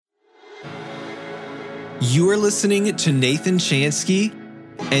You are listening to Nathan Chansky,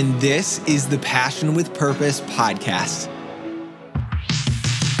 and this is the Passion with Purpose podcast.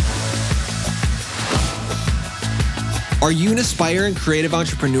 Are you an aspiring creative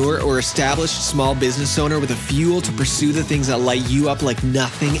entrepreneur or established small business owner with a fuel to pursue the things that light you up like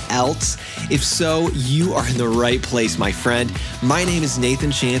nothing else? If so, you are in the right place, my friend. My name is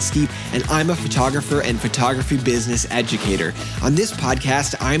Nathan Chansky, and I'm a photographer and photography business educator. On this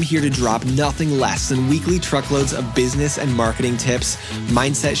podcast, I'm here to drop nothing less than weekly truckloads of business and marketing tips,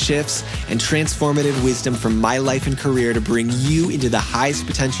 mindset shifts, and transformative wisdom from my life and career to bring you into the highest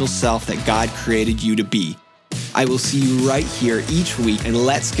potential self that God created you to be. I will see you right here each week, and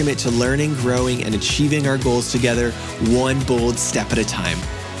let's commit to learning, growing, and achieving our goals together, one bold step at a time.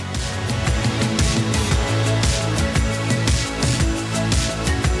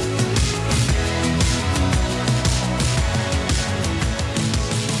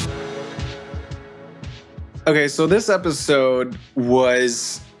 Okay, so this episode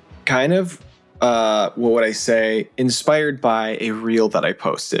was kind of, inspired by a reel that I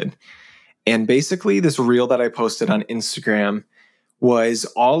posted. And basically, this reel that I posted on Instagram was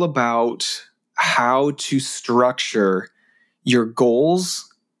all about how to structure your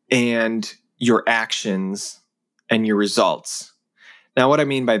goals and your actions and your results. Now, what I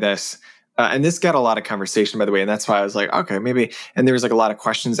mean by this, and this got a lot of conversation, by the way, and that's why I was like, okay, maybe, and there was like a lot of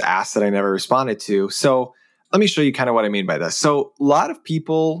questions asked that I never responded to. So let me show you kind of what I mean by this. So a lot of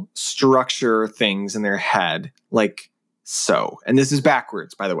people structure things in their head like so, and this is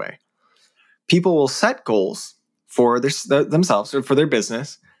backwards, by the way. People will set goals for themselves or for their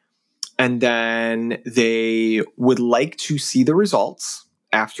business, and then they would like to see the results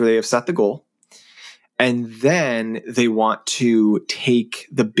after they have set the goal, and then they want to take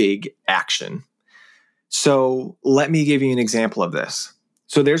the big action. So let me give you an example of this.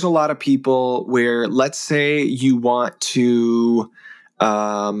 So there's a lot of people where, let's say you want to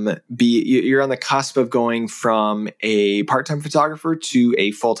you're on the cusp of going from a part-time photographer to a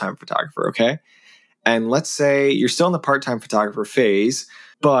full-time photographer, okay? And let's say you're still in the part-time photographer phase,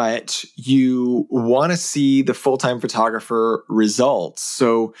 but you want to see the full-time photographer results.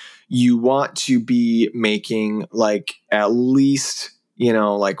 So you want to be making like at least,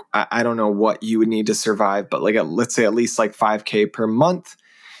 I don't know what you would need to survive, but let's say at least like 5K per month.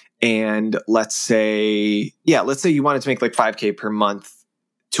 And let's say you wanted to make like 5K per month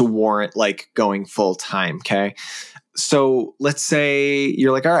to warrant like going full time. Okay. So let's say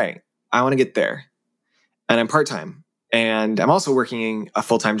you're like, all right, I want to get there, and I'm part-time, and I'm also working a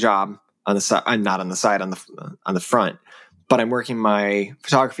full-time job on the side. I'm not on the side, on the front, but I'm working my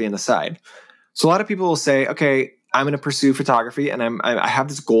photography on the side. So a lot of people will say, okay, I'm going to pursue photography, and I have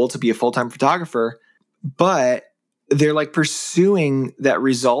this goal to be a full-time photographer, but they're like pursuing that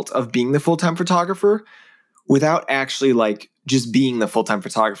result of being the full-time photographer without actually like just being the full-time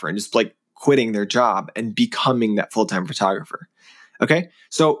photographer and just like quitting their job and becoming that full-time photographer. Okay.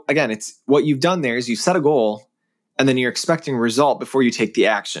 So again, it's what you've done there is you set a goal and then you're expecting a result before you take the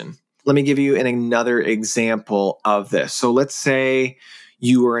action. Let me give you another example of this. So let's say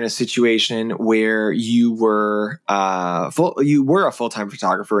you were in a situation where you were a full-time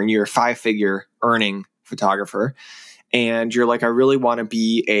photographer and you're a 5-figure earning photographer, and you're like, I really want to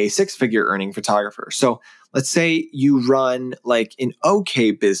be a 6-figure earning photographer. So let's say you run like an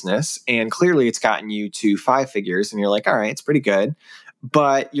okay business, and clearly it's gotten you to 5 figures, and you're like, all right, it's pretty good,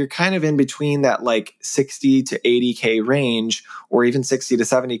 but you're kind of in between that like 60 to 80K range, or even 60 to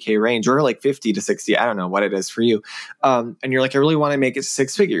 70K range, or like 50 to 60. I don't know what it is for you. And you're like, I really want to make it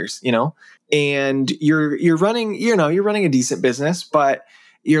 6 figures, and you're running a decent business, but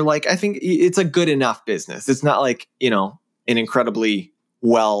you're like, I think it's a good enough business. It's not like, an incredibly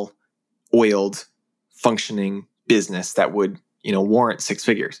well-oiled, functioning business that would, warrant 6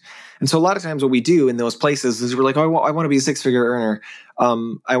 figures. And so a lot of times what we do in those places is we're like, oh, I want to be a 6-figure earner.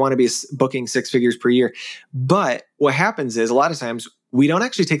 I want to be booking 6 figures per year. But what happens is a lot of times we don't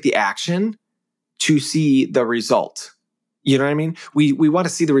actually take the action to see the result. You know what I mean? We want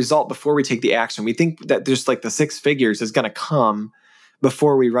to see the result before we take the action. We think that there's like the 6 figures is going to come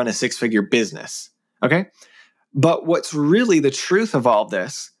before we run a 6-figure business. Okay. But what's really the truth of all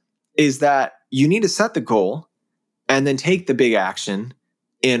this is that you need to set the goal and then take the big action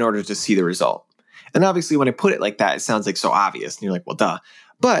in order to see the result. And obviously when I put it like that, it sounds like so obvious and you're like, well, duh,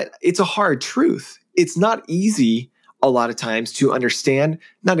 but it's a hard truth. It's not easy a lot of times to understand,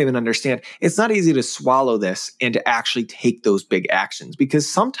 not even understand. It's not easy to swallow this and to actually take those big actions,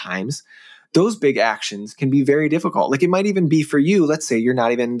 because sometimes those big actions can be very difficult. Like it might even be for you, let's say you're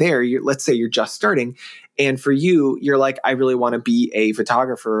not even there. Let's say you're just starting. And for you, you're like, I really want to be a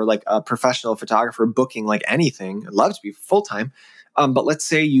photographer, like a professional photographer booking like anything. I'd love to be full-time. But let's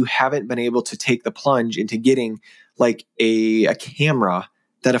say you haven't been able to take the plunge into getting like a camera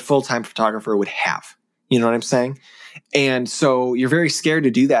that a full-time photographer would have. You know what I'm saying? And so you're very scared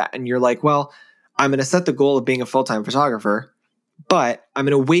to do that. And you're like, well, I'm going to set the goal of being a full-time photographer, but I'm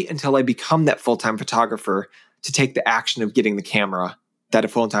going to wait until I become that full-time photographer to take the action of getting the camera that a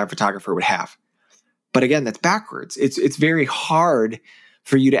full-time photographer would have. But again, that's backwards. It's very hard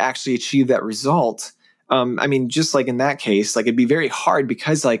for you to actually achieve that result. I mean, just like in that case, like it'd be very hard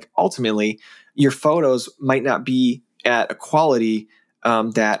because like ultimately your photos might not be at a quality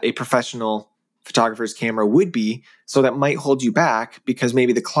that a professional photographer's camera would be. So that might hold you back because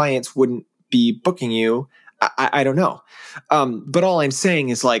maybe the clients wouldn't be booking you. I don't know. But all I'm saying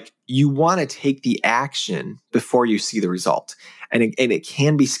is like, you want to take the action before you see the result. And it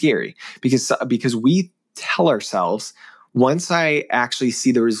can be scary because we tell ourselves, once I actually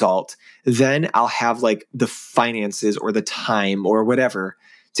see the result, then I'll have like the finances or the time or whatever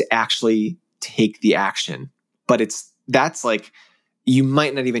to actually take the action. But that's like, you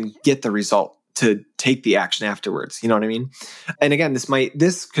might not even get the result to take the action afterwards. You know what I mean? And again,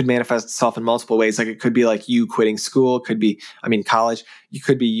 this could manifest itself in multiple ways. Like it could be like you quitting school, it could be, college. You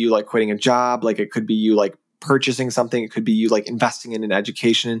could be you like quitting a job. Like it could be you like purchasing something. It could be you like investing in an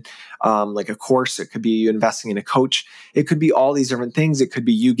education, like a course. It could be you investing in a coach. It could be all these different things. It could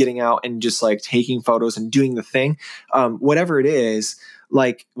be you getting out and just like taking photos and doing the thing. Whatever it is,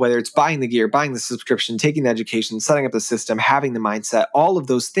 like whether it's buying the gear, buying the subscription, taking the education, setting up the system, having the mindset, all of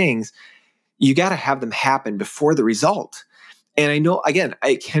those things, you got to have them happen before the result. And I know, again,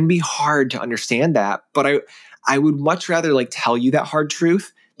 it can be hard to understand that, but I would much rather like tell you that hard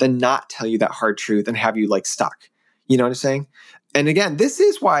truth than not tell you that hard truth and have you like stuck. You know what I'm saying? And again, this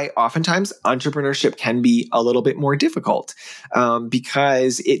is why oftentimes entrepreneurship can be a little bit more difficult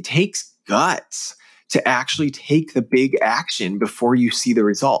because it takes guts to actually take the big action before you see the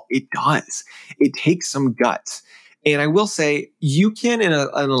result. It does. It takes some guts. And I will say, you can, in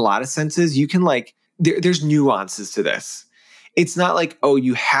a lot of senses, you can like, there's nuances to this. It's not like, oh,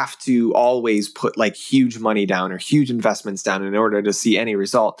 you have to always put like huge money down or huge investments down in order to see any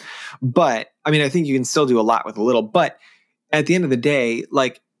result. But I think you can still do a lot with a little, but at the end of the day,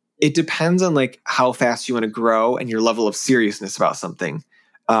 like it depends on like how fast you want to grow and your level of seriousness about something.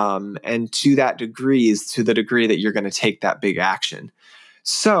 And to that degree is to the degree that you're going to take that big action.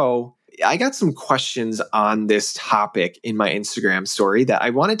 So I got some questions on this topic in my Instagram story that I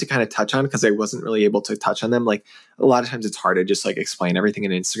wanted to kind of touch on because I wasn't really able to touch on them. Like a lot of times it's hard to just like explain everything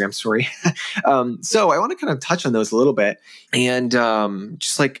in an Instagram story. So I want to kind of touch on those a little bit and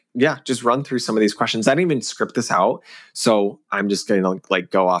just run through some of these questions. I didn't even script this out. So I'm just going to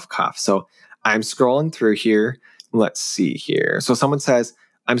like go off cuff. So I'm scrolling through here. Let's see here. So someone says,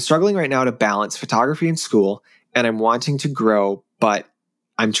 I'm struggling right now to balance photography and school and I'm wanting to grow, but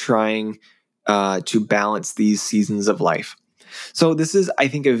I'm trying to balance these seasons of life. So this is, I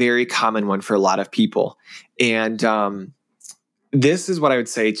think, a very common one for a lot of people. And this is what I would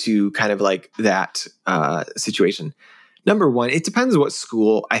say to kind of like that situation. Number one, it depends what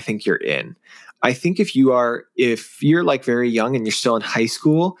school I think you're in. I think if you're like very young and you're still in high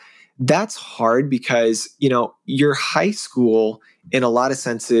school, that's hard because, your high school in a lot of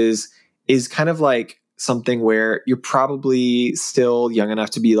senses is kind of like something where you're probably still young enough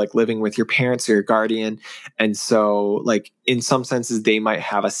to be like living with your parents or your guardian. And so like in some senses, they might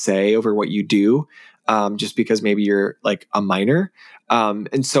have a say over what you do just because maybe you're like a minor.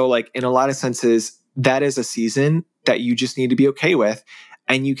 And so like in a lot of senses, that is a season that you just need to be okay with.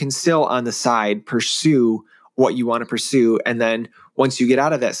 And you can still on the side pursue what you want to pursue. And then once you get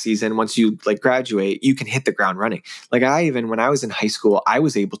out of that season, once you like graduate, you can hit the ground running. Like when I was in high school, I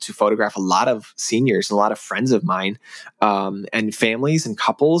was able to photograph a lot of seniors, a lot of friends of mine, and families and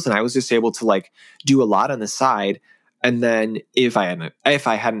couples. And I was just able to like do a lot on the side. And then if I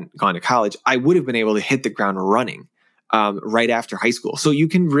hadn't gone to college, I would have been able to hit the ground running right after high school. So you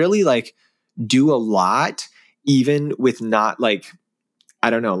can really like do a lot, even with not like, I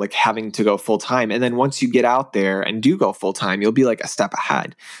don't know, like having to go full time. And then once you get out there and do go full time, you'll be like a step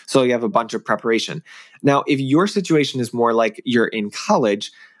ahead. So you have a bunch of preparation. Now, if your situation is more like you're in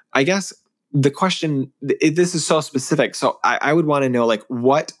college, I guess the question, this is so specific. So I would want to know, like,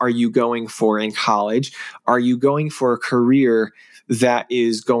 what are you going for in college? Are you going for a career that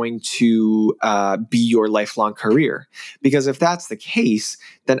is going to be your lifelong career? Because if that's the case,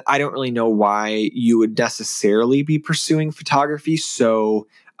 then I don't really know why you would necessarily be pursuing photography so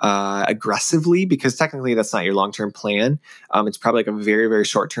aggressively, because technically that's not your long-term plan. It's probably like a very, very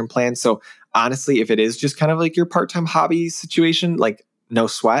short-term plan. So honestly, if it is just kind of like your part-time hobby situation, like no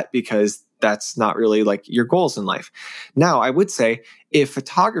sweat, because that's not really like your goals in life. Now, I would say if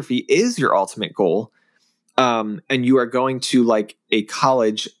photography is your ultimate goal, and you are going to like a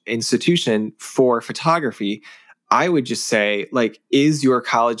college institution for photography, I would just say, like, is your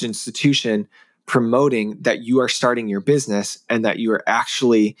college institution promoting that you are starting your business and that you are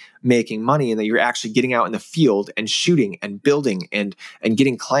actually making money and that you're actually getting out in the field and shooting and building and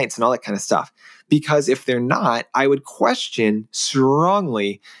getting clients and all that kind of stuff? Because if they're not, I would question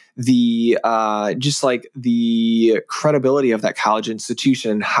strongly the just like the credibility of that college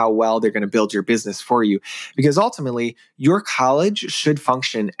institution, how well they're going to build your business for you. Because ultimately, your college should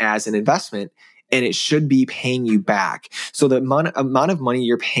function as an investment and it should be paying you back. So the amount of money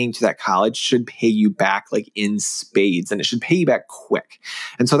you're paying to that college should pay you back like in spades, and it should pay you back quick.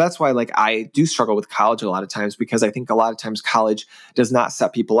 And so that's why like I do struggle with college a lot of times, because I think a lot of times college does not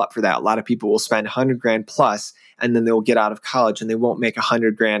set people up for that. A lot of people will spend 100 grand plus and then they'll get out of college and they won't make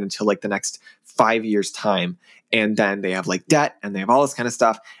 100 grand until like the next 5 years time. And then they have like debt and they have all this kind of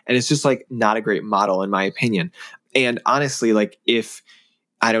stuff. And it's just like not a great model in my opinion. And honestly, like if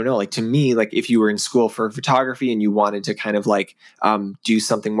I don't know, like to me, like if you were in school for photography and you wanted to kind of like do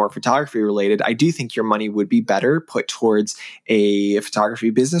something more photography related, I do think your money would be better put towards a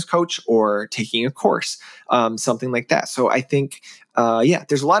photography business coach or taking a course, something like that. So I think, yeah,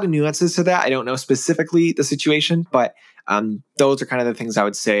 there's a lot of nuances to that. I don't know specifically the situation, but those are kind of the things I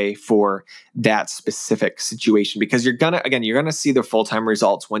would say for that specific situation, because you're going to see the full-time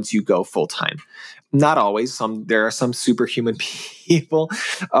results once you go full-time. Not always. There are some superhuman people,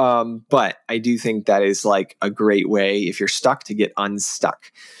 but I do think that is like a great way, if you're stuck, to get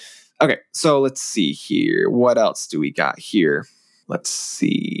unstuck. Okay, so let's see here. What else do we got here? Let's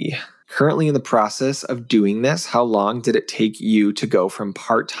see. Currently in the process of doing this, how long did it take you to go from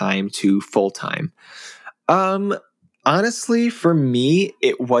part-time to full-time? Honestly, for me,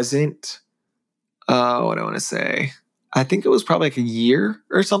 it wasn't, what do I want to say? I think it was probably like a year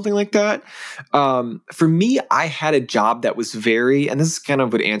or something like that. For me, I had a job that was and this kind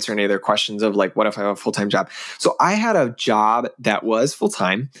of would answer any other questions of like, what if I have a full-time job? So I had a job that was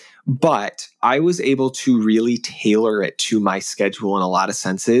full-time, but I was able to really tailor it to my schedule in a lot of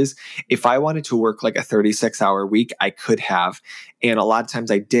senses. If I wanted to work like a 36-hour week, I could have. And a lot of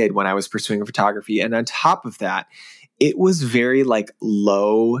times I did when I was pursuing photography. And on top of that, it was very like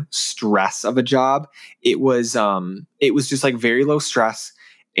low stress of a job. It was just like very low stress.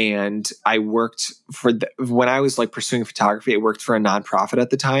 And I worked when I was like pursuing photography, I worked for a nonprofit at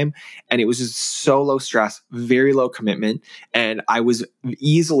the time, and it was just so low stress, very low commitment. And I was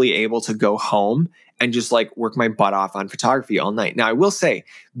easily able to go home and just like work my butt off on photography all night. Now, I will say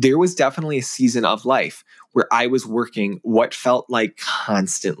there was definitely a season of life where I was working what felt like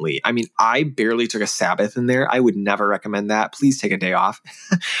constantly. I mean, I barely took a Sabbath in there. I would never recommend that. Please take a day off.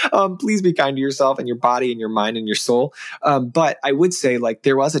 Please be kind to yourself and your body and your mind and your soul. But I would say like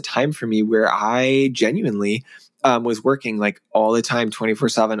there was a time for me where I genuinely was working like all the time,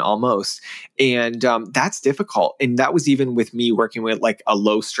 24/7 almost. And that's difficult. And that was even with me working with like a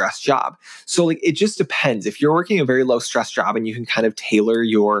low stress job. So like, it just depends. If you're working a very low stress job and you can kind of tailor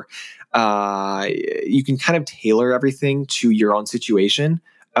everything to your own situation,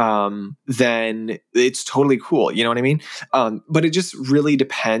 then it's totally cool. You know what I mean? But it just really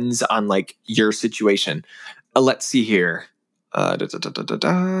depends on like your situation. Let's see here.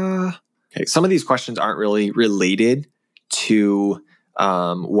 Okay, some of these questions aren't really related to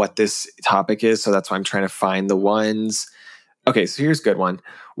what this topic is, so that's why I'm trying to find the ones. Okay, so here's a good one.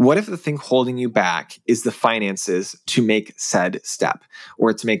 What if the thing holding you back is the finances to make said step,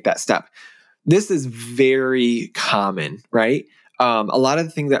 or to make that step? This is very common, right? A lot of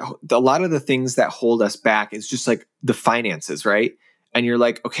the things that hold us back is just like the finances, right? And you're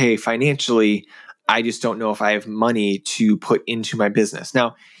like, okay, financially, I just don't know if I have money to put into my business.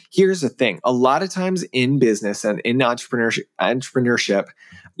 Now, here's the thing. A lot of times in business and in entrepreneurship,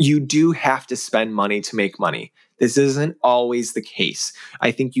 you do have to spend money to make money. This isn't always the case.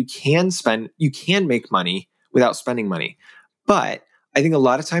 I think you can make money without spending money. But I think a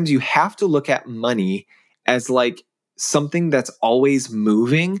lot of times you have to look at money as like something that's always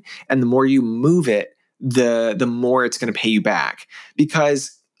moving. And the more you move it, the more it's going to pay you back.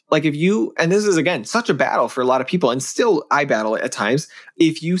 Because like and this is again, such a battle for a lot of people, and still I battle it at times.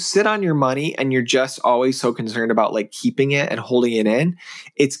 If you sit on your money and you're just always so concerned about like keeping it and holding it in,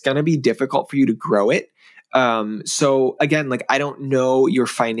 it's going to be difficult for you to grow it. So again, like I don't know your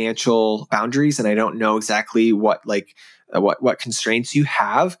financial boundaries, and I don't know exactly what what constraints you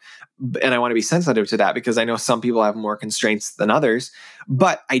have, and I want to be sensitive to that because I know some people have more constraints than others.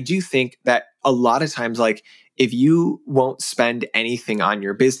 But I do think that a lot of times, like if you won't spend anything on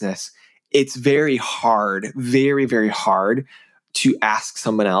your business, it's very hard, very, very hard to ask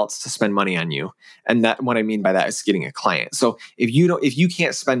someone else to spend money on you. And that what I mean by that is getting a client. So if you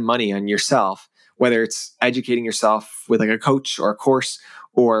can't spend money on yourself, whether it's educating yourself with like a coach or a course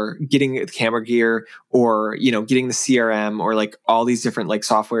or getting the camera gear or, getting the CRM or like all these different like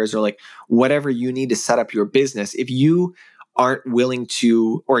softwares or like whatever you need to set up your business, if you aren't willing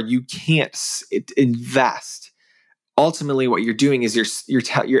to, or you can't invest, ultimately what you're doing is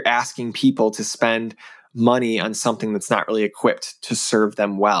you're asking people to spend money on something that's not really equipped to serve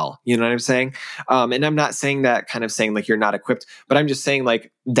them well. You know what I'm saying? And I'm not saying that kind of saying like you're not equipped, but I'm just saying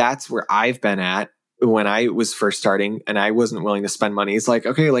like that's where I've been at when I was first starting and I wasn't willing to spend money. It's like,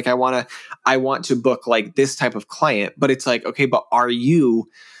 okay, like I want to book like this type of client, but it's like, okay, but are you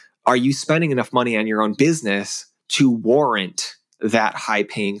spending enough money on your own business to warrant that high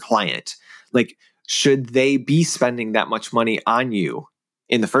paying client? Like, should they be spending that much money on you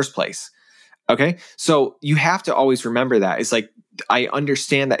in the first place? Okay. So you have to always remember that. It's like, I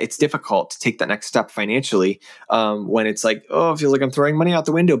understand that it's difficult to take that next step financially when it's like, oh, it feels like I'm throwing money out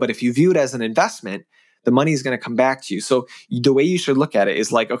the window. But if you view it as an investment, the money is going to come back to you. So the way you should look at it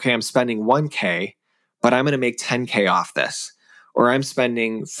is like, okay, I'm spending 1K, but I'm going to make 10K off this. Or I'm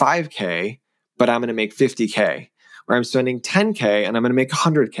spending 5K, but I'm going to make 50K. Or I'm spending 10K and I'm going to make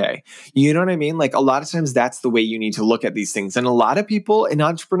 100K. You know what I mean? Like a lot of times that's the way you need to look at these things. And a lot of people in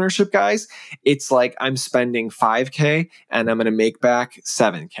entrepreneurship, guys, it's like I'm spending 5K and I'm going to make back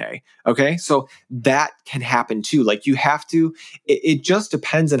 7K. Okay. So that can happen too. Like you have to, it just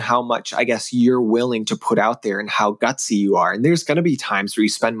depends on how much, I guess, you're willing to put out there and how gutsy you are. And there's going to be times where you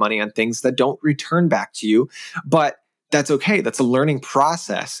spend money on things that don't return back to you, but that's okay. That's a learning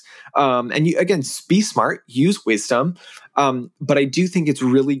process. And you, again, be smart, use wisdom. But I do think it's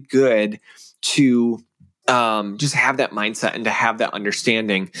really good to just have that mindset and to have that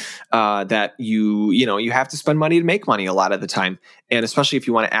understanding that you have to spend money to make money a lot of the time. And especially if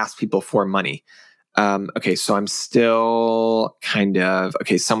you want to ask people for money. Okay, so I'm still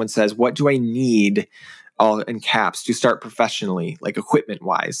okay, someone says, what do I need, all in caps, to start professionally, like equipment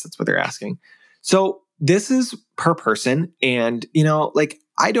wise? That's what they're asking. So this is per person. And, like,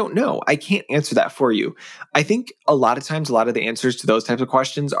 I don't know. I can't answer that for you. I think a lot of times, a lot of the answers to those types of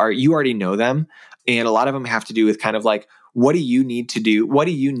questions are, you already know them. And a lot of them have to do with kind of like, what do you need to do? What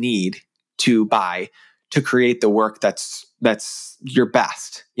do you need to buy to create the work that's your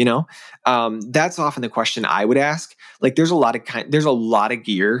best? That's often the question I would ask. Like there's a lot of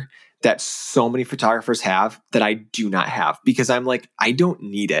gear that so many photographers have that I do not have because I'm like, I don't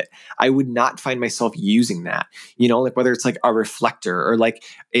need it. I would not find myself using that, like whether it's like a reflector or like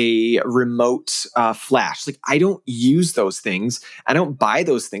a remote flash. Like I don't use those things. I don't buy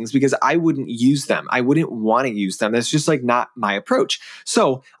those things because I wouldn't use them. I wouldn't want to use them. That's just like not my approach.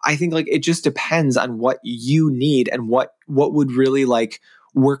 So I think like it just depends on what you need and what would really like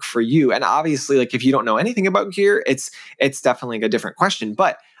work for you. And obviously, like if you don't know anything about gear, it's definitely like a different question.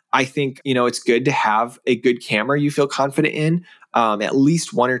 But I think, it's good to have a good camera you feel confident in, at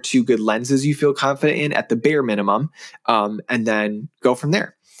least one or two good lenses you feel confident in at the bare minimum, and then go from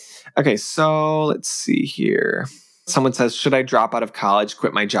there. Okay, so let's see here. Someone says, should I drop out of college,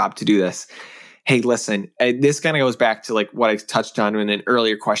 quit my job to do this? Hey, listen, this kind of goes back to like what I touched on in an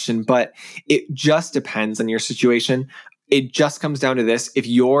earlier question, but it just depends on your situation. It just comes down to this. If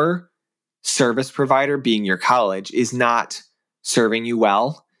your service provider, being your college, is not serving you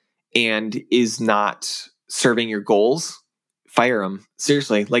well, and is not serving your goals, fire them.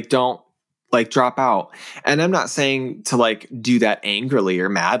 Seriously, like don't like drop out. And I'm not saying to like do that angrily or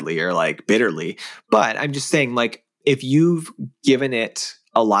madly or like bitterly, but I'm just saying like if you've given it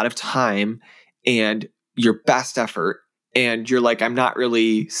a lot of time and your best effort and you're like, I'm not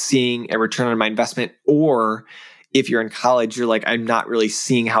really seeing a return on my investment, or if you're in college, you're like, I'm not really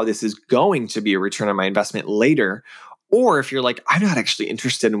seeing how this is going to be a return on my investment later. Or if you're like, I'm not actually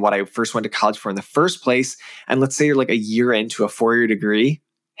interested in what I first went to college for in the first place, and let's say you're like a year into a 4-year degree,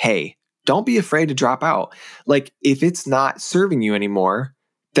 hey, don't be afraid to drop out. Like if it's not serving you anymore,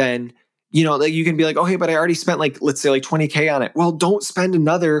 then, like you can be like, oh, hey, but I already spent like, let's say like 20K on it. Well, don't spend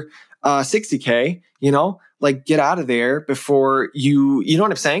another 60K, like get out of there before you know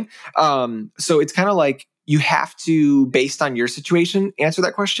what I'm saying? So it's kind of like, you have to, based on your situation, answer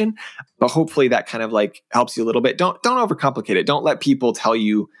that question. But hopefully that kind of like helps you a little bit. Don't overcomplicate it. Don't let people tell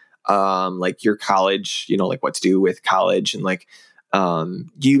you like your college, like what to do with college, and like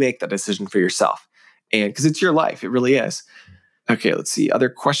you make that decision for yourself, and because it's your life, it really is. Okay, let's see other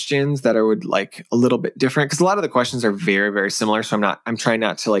questions that I would like a little bit different, because a lot of the questions are very, very similar. So I'm trying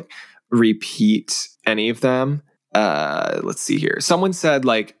not to like repeat any of them. Let's see here. Someone said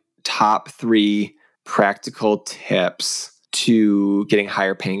like top 3 practical tips to getting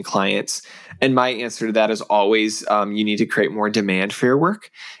higher paying clients. And my answer to that is always, you need to create more demand for your work.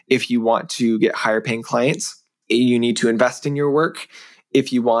 If you want to get higher paying clients, you need to invest in your work.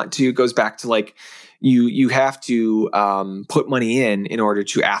 If you want to, it goes back to like, you have to put money in order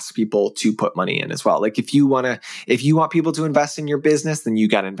to ask people to put money in as well. Like if you want people to invest in your business, then you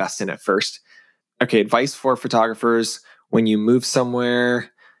got to invest in it first. Okay, advice for photographers when you move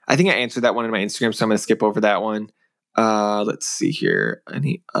somewhere. I think I answered that one in my Instagram, so I'm going to skip over that one. Let's see here.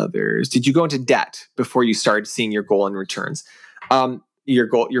 Any others? Did you go into debt before you started seeing your goal and returns? Your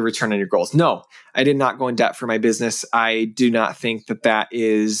return on your goals? No, I did not go in debt for my business. I do not think that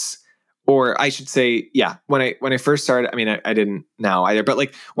is. Or I should say, yeah, when I first started, I mean, I didn't now either, but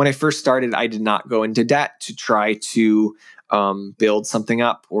like when I first started, I did not go into debt to try to build something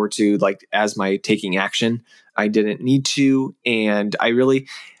up or to like as my taking action. I didn't need to. And I really,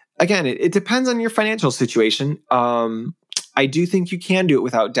 again, it depends on your financial situation. I do think you can do it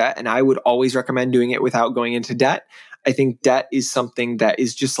without debt, and I would always recommend doing it without going into debt. I think debt is something that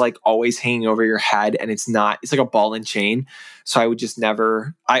is just like always hanging over your head, and it's like a ball and chain. So I would just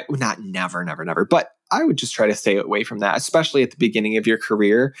never, but I would just try to stay away from that, especially at the beginning of your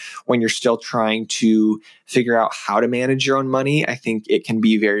career when you're still trying to figure out how to manage your own money. I think it can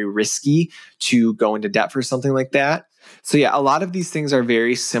be very risky to go into debt for something like that. So yeah, a lot of these things are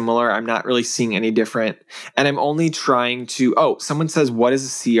very similar. I'm not really seeing any different. And I'm only trying to, someone says, what is a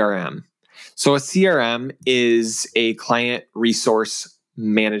CRM? So a CRM is a client resource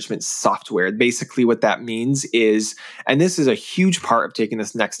management software. Basically what that means is, and this is a huge part of taking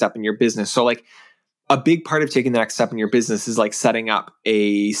this next step in your business. So like a big part of taking the next step in your business is like setting up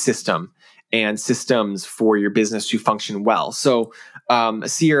a system and systems for your business to function well. So a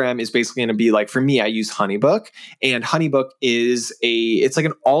CRM is basically going to be like, for me, I use HoneyBook, and HoneyBook is it's like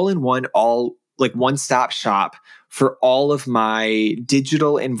an all-in-one, one-stop shop for all of my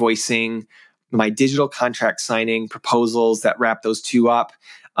digital invoicing, my digital contract signing, proposals that wrap those two up,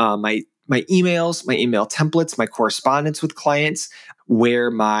 my emails, my email templates, my correspondence with clients, where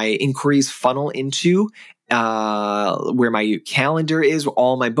my inquiries funnel into, where my calendar is,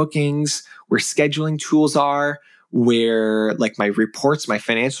 all my bookings, where scheduling tools are, where like my reports, my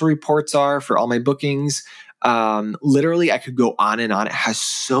financial reports are for all my bookings. Literally, I could go on and on. It has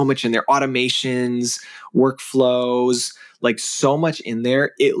so much in there, automations, workflows, like so much in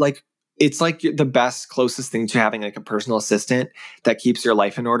there. It's like the best, closest thing to having like a personal assistant that keeps your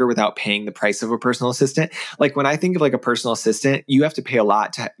life in order without paying the price of a personal assistant. Like when I think of like a personal assistant, you have to pay a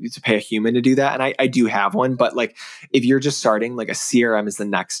lot to pay a human to do that. And I do have one, but like if you're just starting, like a CRM is the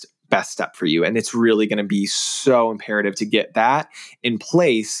next best step for you. And it's really going to be so imperative to get that in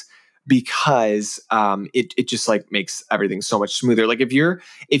place, because it just like makes everything so much smoother. Like if you're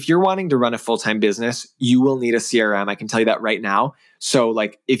wanting to run a full-time business, you will need a CRM. I can tell you that right now. So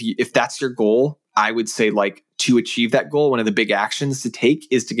like if that's your goal, I would say like to achieve that goal, one of the big actions to take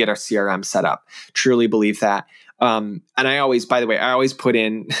is to get our CRM set up. Truly believe that. And I always put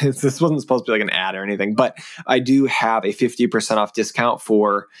in, this wasn't supposed to be like an ad or anything, but I do have a 50% off discount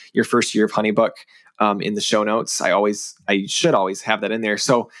for your first year of HoneyBook in the show notes. I should always have that in there.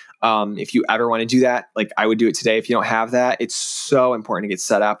 So if you ever want to do that, like I would do it today. If you don't have that, it's so important to get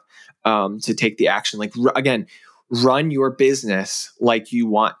set up to take the action. Like again, run your business like you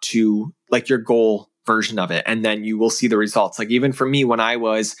want to, like your goal version of it, and then you will see the results. Like even for me, when I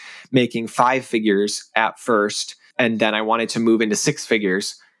was making 5 figures at first, and then I wanted to move into 6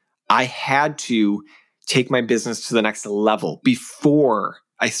 figures, I had to take my business to the next level before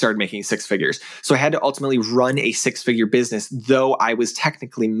I started making 6 figures. So I had to ultimately run a 6-figure business, though I was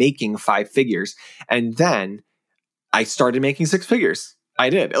technically making 5 figures. And then I started making 6 figures. I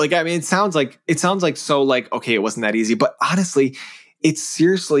did. Like, I mean, it sounds like so like, okay, it wasn't that easy, but honestly,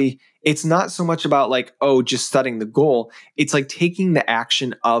 it's not so much about like, just setting the goal. It's like taking the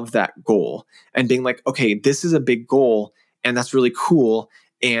action of that goal and being like, okay, this is a big goal and that's really cool.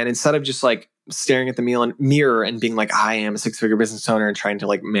 And instead of just like staring at the mirror and being like, I am a 6-figure business owner and trying to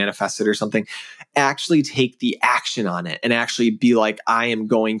like manifest it or something, actually take the action on it and actually be like, I am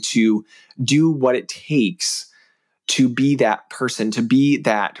going to do what it takes to be that person, to be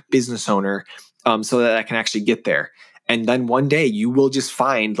that business owner, so that I can actually get there. And then one day you will just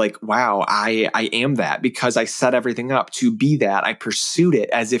find like, wow, I am that because I set everything up to be that. I pursued it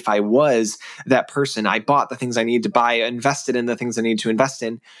as if I was that person. I bought the things I needed to buy, invested in the things I needed to invest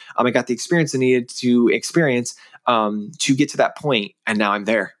in. I got the experience I needed to experience to get to that point, and now I'm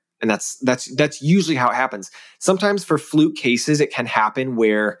there. And that's usually how it happens. Sometimes for fluke cases, it can happen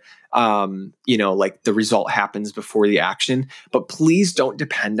where like the result happens before the action. But please don't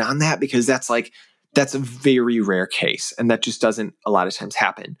depend on that, because that's a very rare case, and that just doesn't a lot of times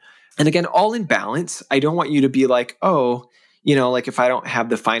happen. And again, all in balance, I don't want you to be like, oh, like if I don't have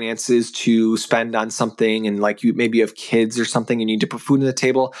the finances to spend on something, and like you maybe have kids or something, you need to put food on the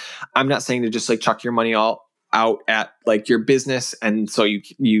table. I'm not saying to just like chuck your money all out at like your business. And so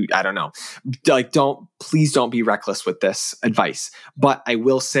you I don't know, like please don't be reckless with this advice. But I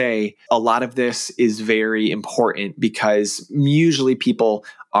will say a lot of this is very important, because usually people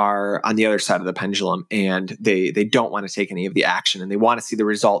are on the other side of the pendulum, and they don't want to take any of the action, and they want to see the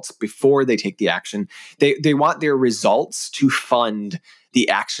results before they take the action. They want their results to fund the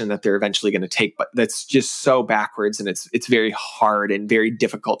action that they're eventually going to take. But that's just so backwards, and it's very hard and very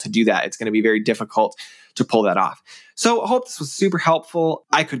difficult to do that. It's going to be very difficult to pull that off. So I hope this was super helpful.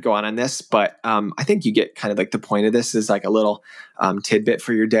 I could go on this, but I think you get kind of like the point of this is like a little tidbit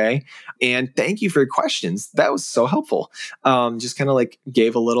for your day. And thank you for your questions. That was so helpful. Just kind of like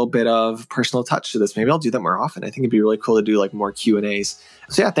gave a little bit of personal touch to this. Maybe I'll do that more often. I think it'd be really cool to do like more Q&As.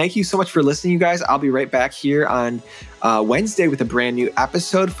 So yeah, thank you so much for listening, you guys. I'll be right back here on Wednesday with a brand new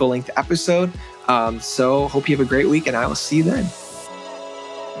episode, full-length episode. So hope you have a great week, and I will see you then.